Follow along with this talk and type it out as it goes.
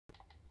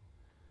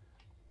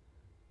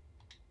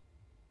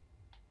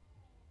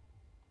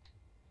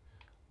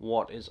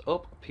What is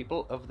up,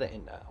 people of the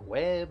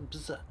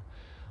interwebs?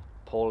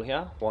 Paul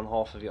here, one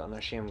half of your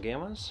Unashamed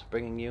Gamers,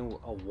 bringing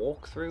you a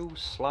walkthrough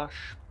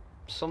slash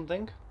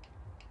something,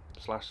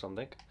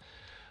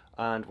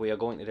 and we are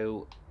going to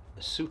do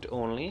suit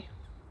only,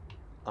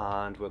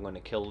 and we're going to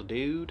kill the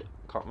dude,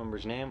 can't remember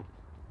his name,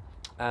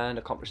 and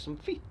accomplish some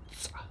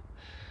feats.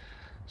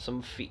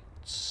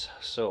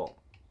 So,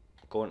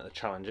 go into the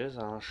challenges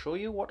and I'll show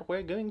you what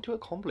we're going to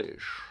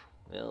accomplish.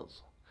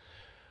 Yes.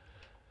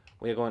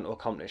 We are going to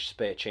accomplish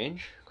spare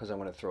change, because I'm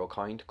going to throw a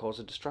coin to cause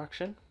a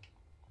distraction.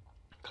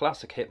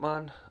 Classic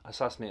Hitman,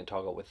 assassinate a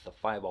target with the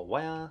fiber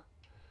wire.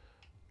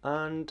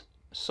 And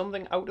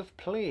something out of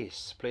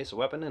place. Place a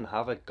weapon and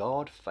have a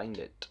guard find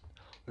it.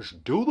 Let's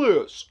do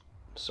this!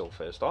 So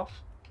first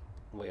off,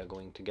 we are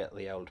going to get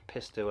the old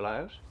pistol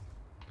out.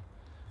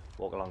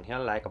 Walk along here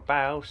like a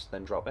boss,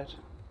 then drop it.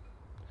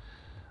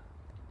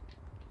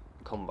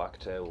 Come back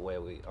to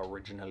where we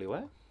originally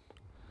were.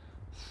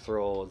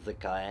 Throw the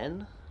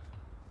gun.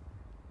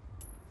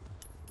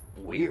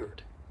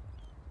 Weird.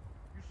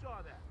 You saw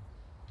that.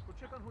 Go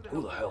check on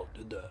Who the hell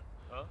did that?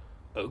 Huh?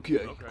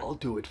 Okay, I'll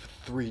do it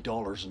for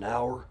 $3 an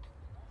hour.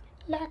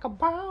 Like a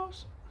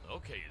boss.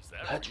 Okay, is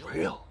that That's real?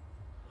 real.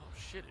 Oh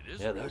shit, it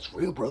is Yeah, real. that's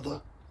real,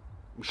 brother.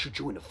 I'll shoot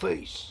you in the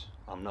face.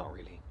 I'm not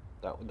really.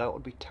 That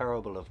would be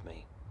terrible of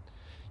me.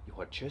 You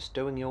are just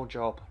doing your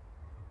job.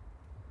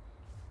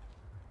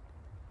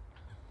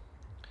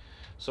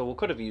 So we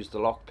could have used the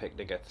lockpick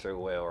to get through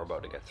where we're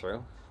about to get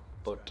through,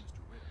 but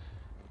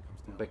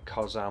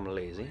because I'm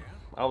lazy,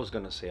 I was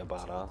going to say a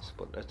badass,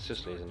 but it's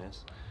just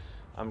laziness.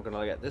 I'm going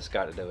to get this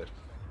guy to do it.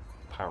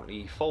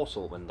 Apparently he force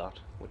opened that,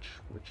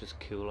 which is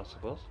cool, I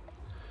suppose.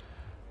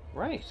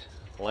 Right,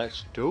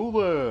 let's do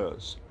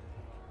this.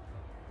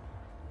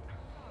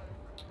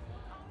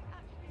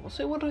 Well,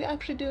 so what are we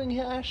actually doing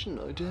here, Ashton?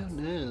 I don't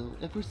know.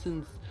 Ever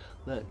since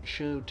that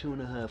show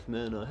 2.5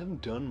 Men, I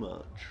haven't done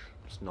much.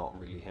 It's not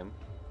really him.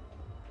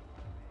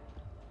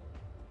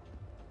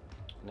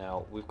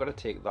 Now, we've got to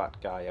take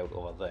that guy out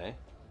over there.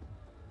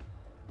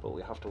 But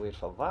we have to wait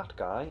for that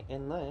guy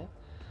in there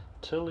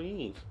to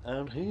leave.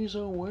 And he's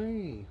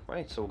away.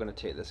 Right, so we're going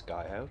to take this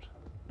guy out.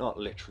 Not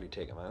literally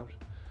take him out.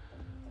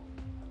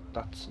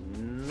 That's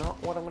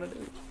not what I'm going to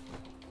do.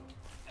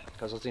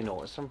 Because as you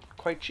notice, I'm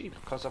quite cheap.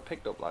 Because I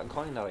picked up that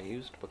coin that I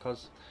used.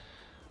 Because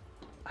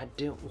I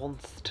don't want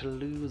to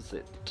lose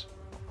it.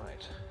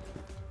 Right.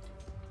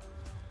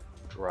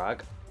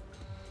 Drag.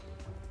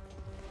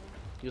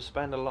 You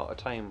spend a lot of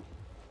time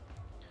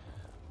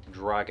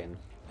dragging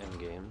in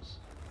games.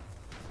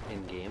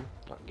 In-game,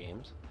 not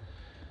games.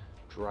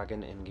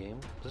 Dragon in-game.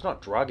 There's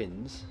not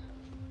dragons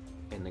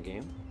in the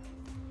game.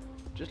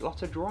 Just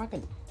lots of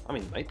dragon. I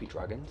mean, might be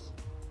dragons.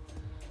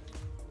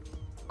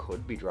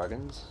 Could be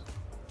dragons.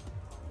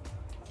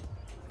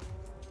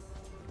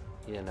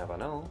 You never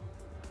know.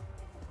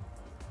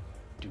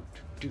 Do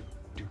do do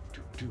do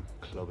do do.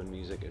 Clubbing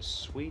music is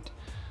sweet.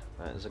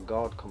 There's a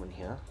guard coming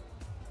here.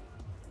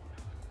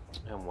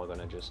 And we're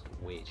gonna just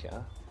wait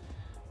here.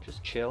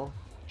 Just chill.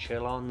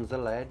 Chill on the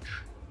ledge.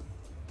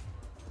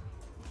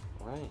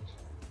 Right.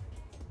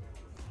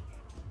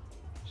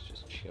 It's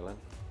just chilling.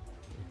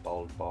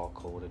 Bald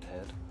bar-coded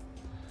head.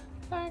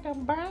 Like a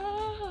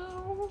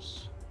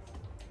mouse.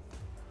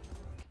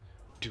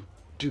 Do,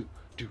 do,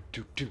 do,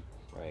 do, do.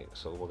 Right,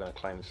 so we're going to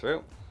climb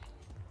through.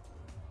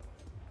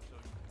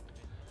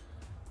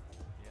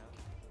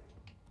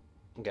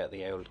 Get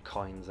the old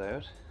coins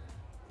out.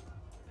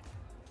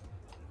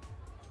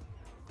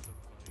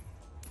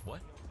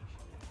 What?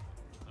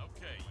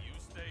 Okay, you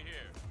stay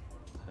here.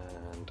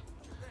 And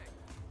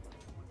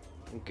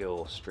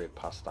go straight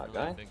past that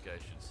guy. I think I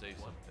should say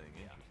something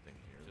interesting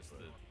here. Just the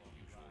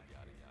usual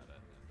yada yada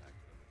and then back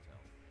to the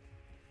hotel.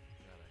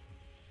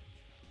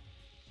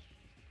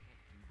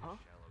 Huh?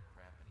 Shallow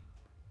crap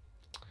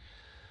anymore.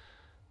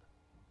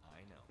 I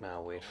know.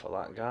 Now wait for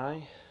that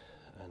guy.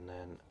 And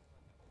then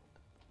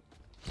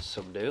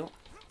subdue.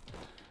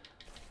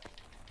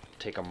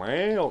 Take him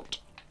out.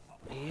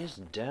 He is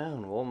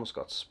down. We almost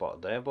got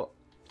spotted there, but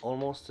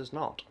almost is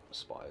not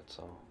spotted,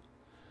 so.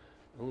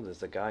 Oh, there's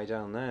the guy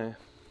down there.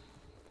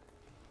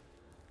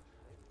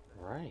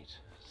 Right,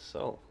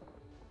 so.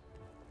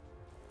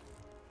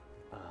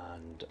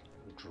 And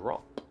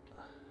drop.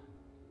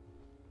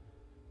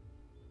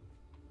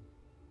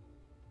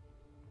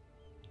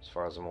 As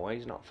far as I'm aware,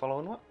 he's not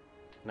following what?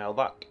 Now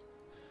that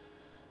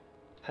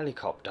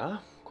helicopter,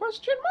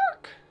 question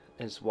mark,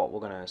 is what we're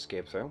going to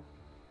escape through.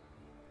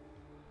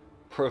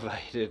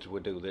 Provided we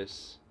do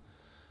this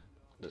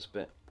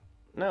bit.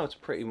 Now it's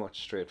pretty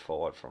much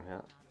straightforward from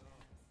here.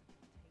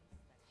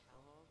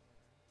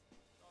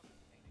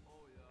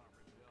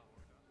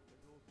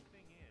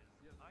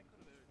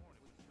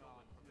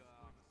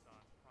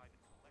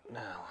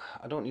 Now,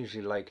 I don't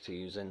usually like to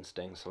use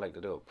instincts, I like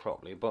to do it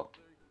properly, but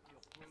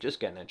just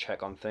getting a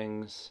check on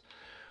things,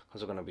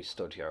 because we're going to be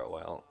stood here a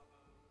while.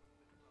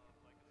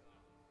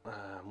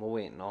 We're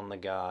waiting on the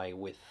guy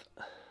with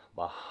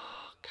the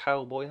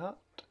cowboy hat.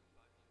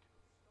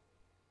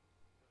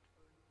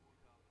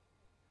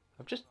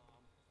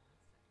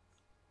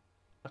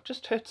 I've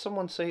just heard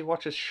someone say he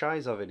watches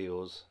Shiza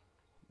videos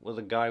with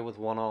a guy with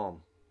one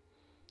arm.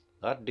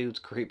 That dude's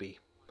creepy.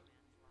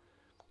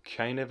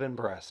 Kind of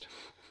impressed.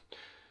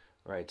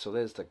 Right, so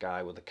there's the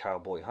guy with the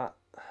cowboy hat.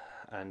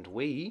 And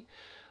we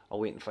are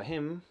waiting for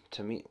him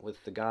to meet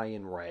with the guy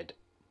in red.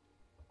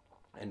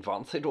 And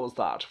once he does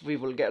that, we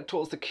will get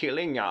towards the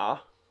killing, yeah?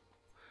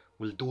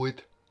 We'll do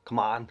it. Come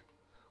on.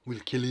 We'll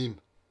kill him.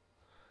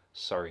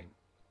 Sorry,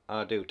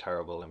 I do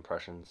terrible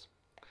impressions.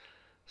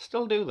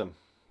 Still do them,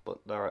 but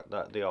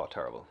they are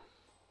terrible.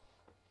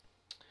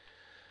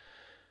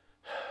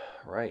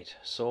 Right,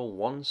 so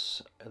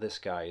once this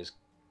guy is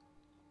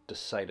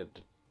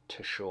decided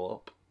to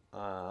show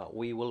up,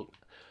 we will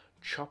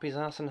chop his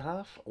ass in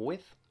half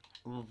with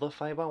the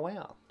fiber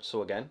wire.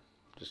 So again,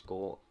 just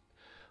go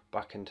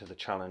back into the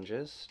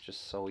challenges,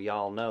 just so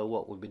y'all know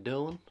what we'll be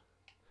doing.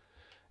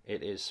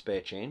 It is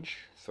spare change,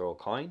 throw a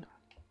coin,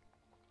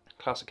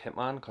 classic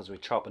Hitman because we're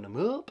chopping them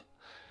up,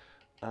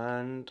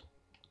 and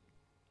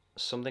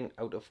something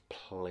out of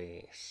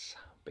place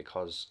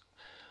because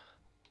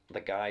the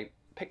guy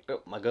picked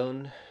up my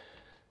gun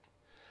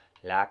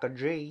like a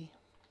G.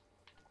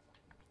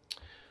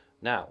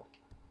 Now,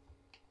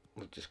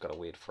 we've just got to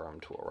wait for him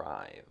to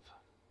arrive.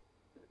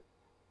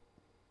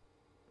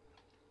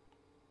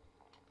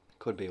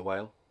 Could be a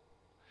while.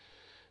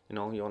 You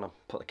know, you want to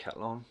put the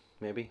kettle on,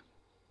 maybe.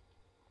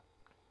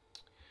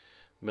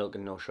 Milk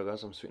and no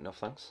sugars, I'm sweet enough,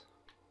 thanks.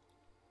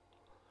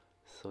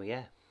 So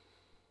yeah.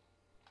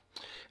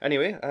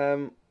 Anyway,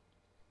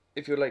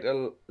 if you'd like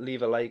to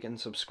leave a like and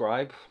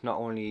subscribe, not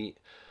only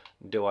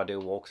do I do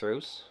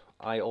walkthroughs,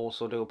 I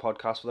also do a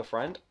podcast with a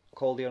friend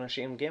called the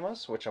Unashamed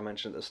Gamers, which I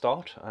mentioned at the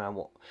start.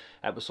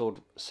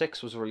 Episode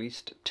 6 was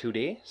released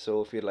today,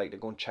 so if you'd like to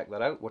go and check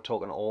that out, we're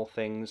talking all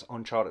things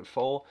Uncharted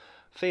 4,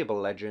 Fable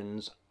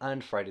Legends,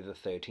 and Friday the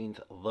 13th,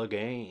 the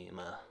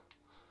game.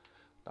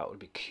 That would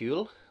be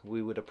cool.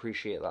 We would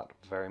appreciate that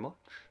very much.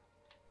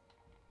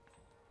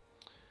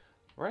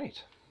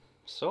 Right,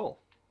 so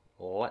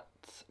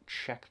let's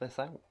check this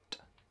out.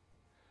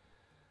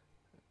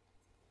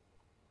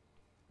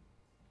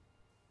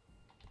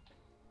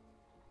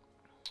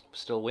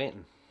 Still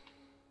waiting.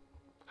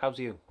 How's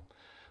you?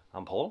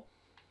 I'm Paul.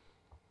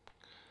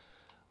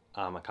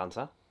 I'm a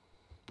Cancer.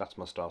 That's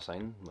my star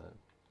sign,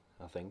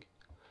 I think.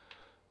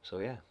 So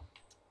yeah.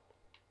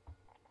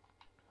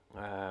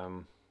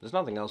 There's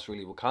nothing else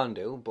really we can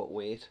do but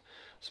wait.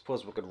 I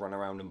suppose we could run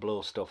around and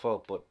blow stuff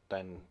up, but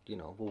then, you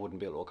know, we wouldn't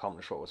be able to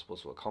accomplish what we're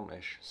supposed to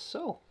accomplish.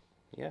 So,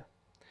 yeah.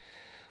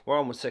 We're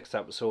on the 6th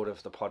episode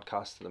of the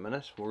podcast at the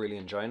minute. We're really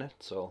enjoying it.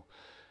 So,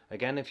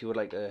 again, if you would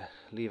like to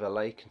leave a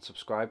like and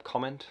subscribe,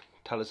 comment,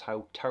 tell us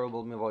how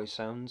terrible my voice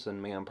sounds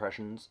and my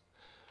impressions,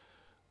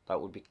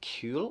 that would be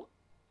cool.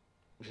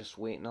 Just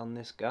waiting on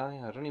this guy.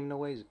 I don't even know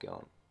where he's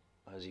gone.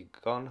 Has he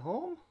gone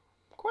home?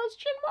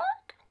 Question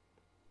mark?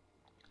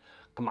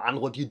 Come on,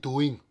 what are you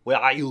doing? Where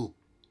are you?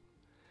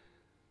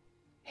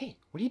 Hey,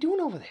 what are you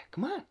doing over there?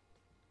 Come on.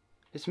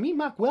 It's me,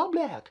 Mark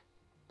Wahlberg.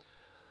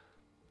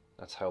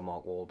 That's how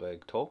Mark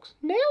Wahlberg talks.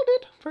 Nailed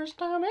it. First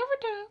time, every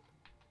time.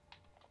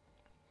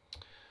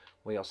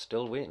 We are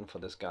still waiting for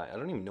this guy. I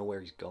don't even know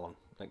where he's gone.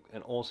 Like,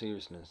 in all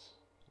seriousness,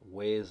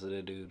 where's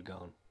the dude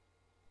gone?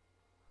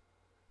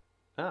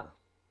 Ah.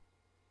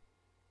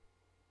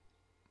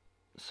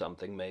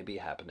 Something may be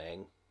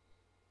happening.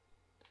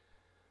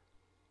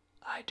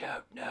 I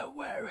don't know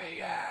where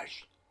he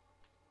is.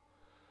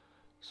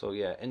 So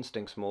yeah,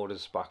 Instincts mode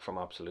is back from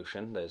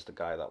Absolution. There's the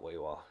guy that we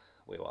were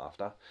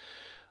after.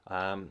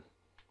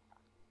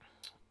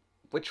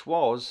 Which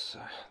was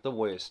the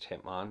worst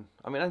Hitman.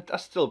 I mean, I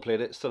still played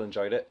it, still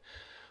enjoyed it,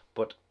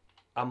 but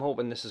I'm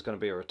hoping this is going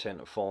to be a return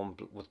to form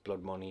with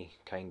Blood Money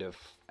kind of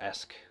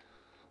esque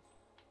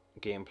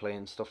gameplay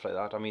and stuff like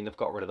that. I mean, they've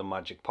got rid of the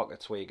magic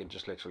pockets where you can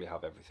just literally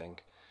have everything.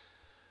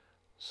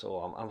 So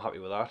I'm happy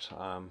with that.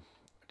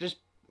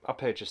 I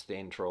purchased the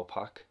intro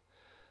pack.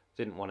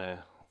 Didn't want to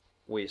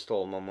waste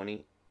all my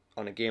money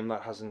on a game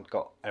that hasn't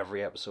got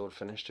every episode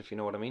finished, if you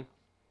know what I mean.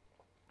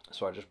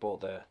 So I just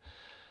bought the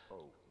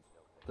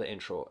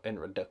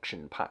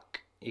introduction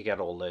pack. You get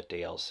all the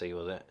DLC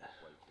with it.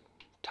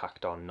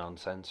 Tacked on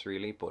nonsense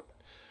really, but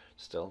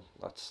still,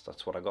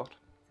 that's what I got.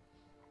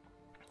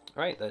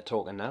 Right, they're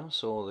talking now,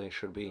 so they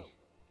should be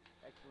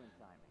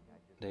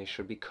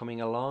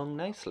coming along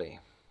nicely.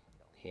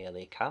 Here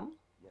they come.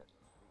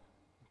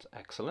 It's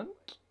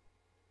excellent.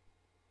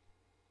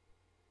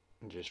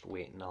 Just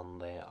waiting on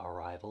their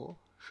arrival.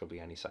 Should be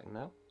any second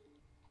now.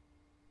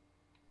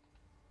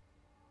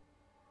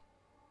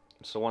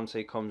 So once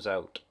he comes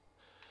out,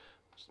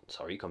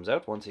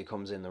 once he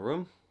comes in the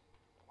room,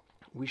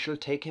 we shall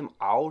take him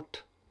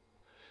out.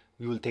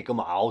 We will take him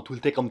out. We'll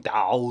take him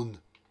down.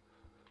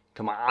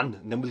 Come on,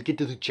 and then we'll get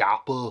to the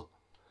chopper.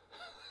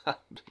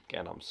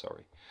 Again, I'm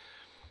sorry.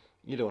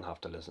 You don't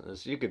have to listen to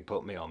this. You could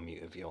put me on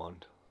mute if you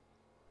want.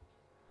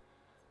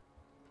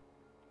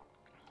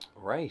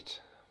 Right.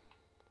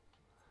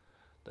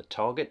 The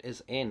target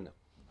is in.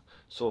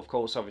 So of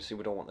course, obviously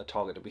we don't want the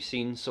target to be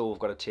seen, so we've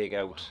got to take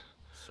out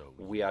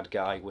weird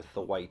guy with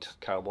the white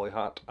cowboy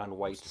hat and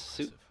white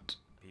suit.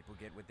 People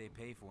get what they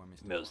pay for,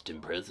 Mr. Most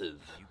impressive.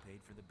 You paid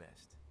for the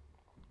best.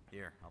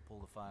 Here, I'll pull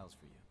the files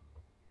for you.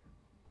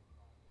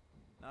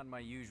 Not my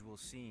usual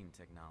seeing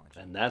technology.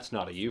 And that's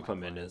not a Most of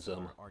my clients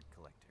euphemism. are art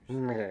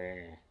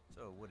collectors.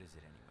 So what is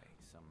it anyway?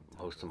 Some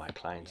Most type of my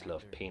clients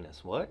love reactor?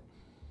 penis. What?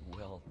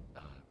 Well,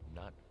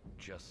 not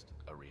just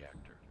a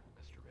reactor,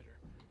 Mr.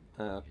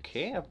 Ritter.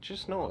 Okay, I've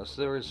just noticed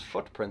there is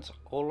footprints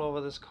all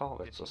over this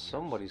carpet, so 15 years.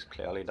 somebody's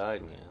clearly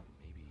died in here.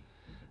 Maybe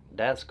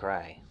That's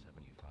cry.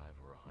 75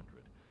 or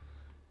 100.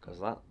 Because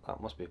that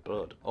must be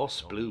blood. Or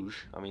splooge.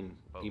 I mean,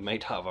 you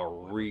might have a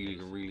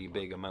really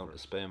big amount of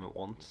sperm at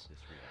once. This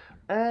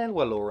reactor And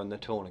we're lowering the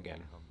tone again.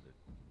 become the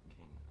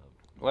king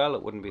of... Well,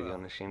 it wouldn't be the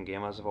Unashamed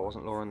Gamers if I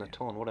wasn't lowering the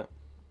tone, would it?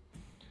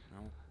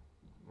 No.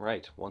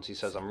 Right, once he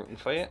says I'm rooting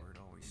for you, Word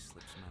always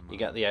slips my mind. you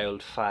get the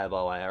old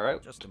fireball wire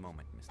out. Just a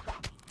moment, Mr.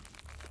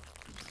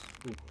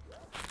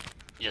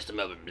 Just a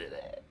moment.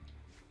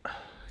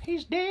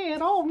 He's dead!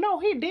 Oh no,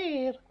 he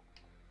dead!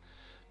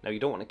 Now you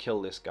don't want to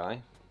kill this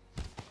guy.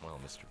 Well,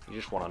 Mr. You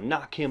just want to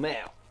knock him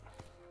out.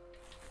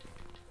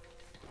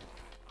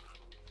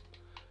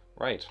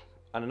 Right,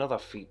 and another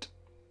feat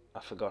I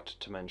forgot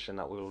to mention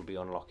that we will be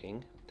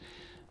unlocking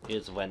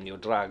is when you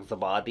drag the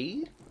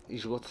body,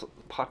 you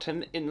put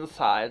him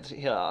inside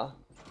here,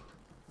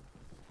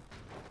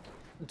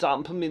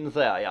 dump him in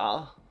there,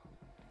 yeah?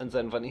 And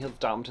then when he's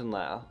dumped in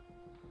there,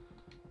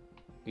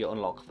 you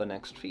unlock the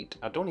next feat.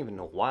 I don't even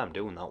know why I'm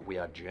doing that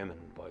weird German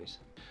voice.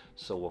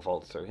 So we'll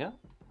vault through here.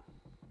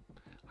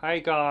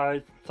 Hey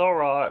guys, it's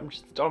alright, I'm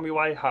just on my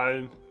way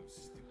home.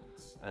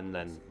 And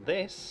then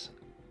this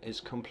is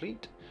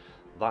complete.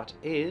 That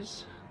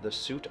is the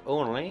suit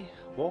only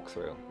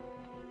walkthrough.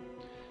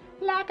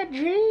 Like a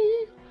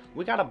G!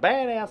 We got a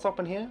badass up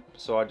in here.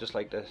 So I'd just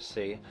like to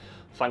say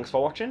thanks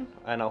for watching,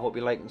 and I hope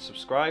you like and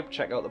subscribe,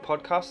 check out the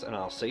podcast, and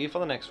I'll see you for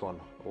the next one.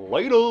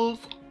 Laters!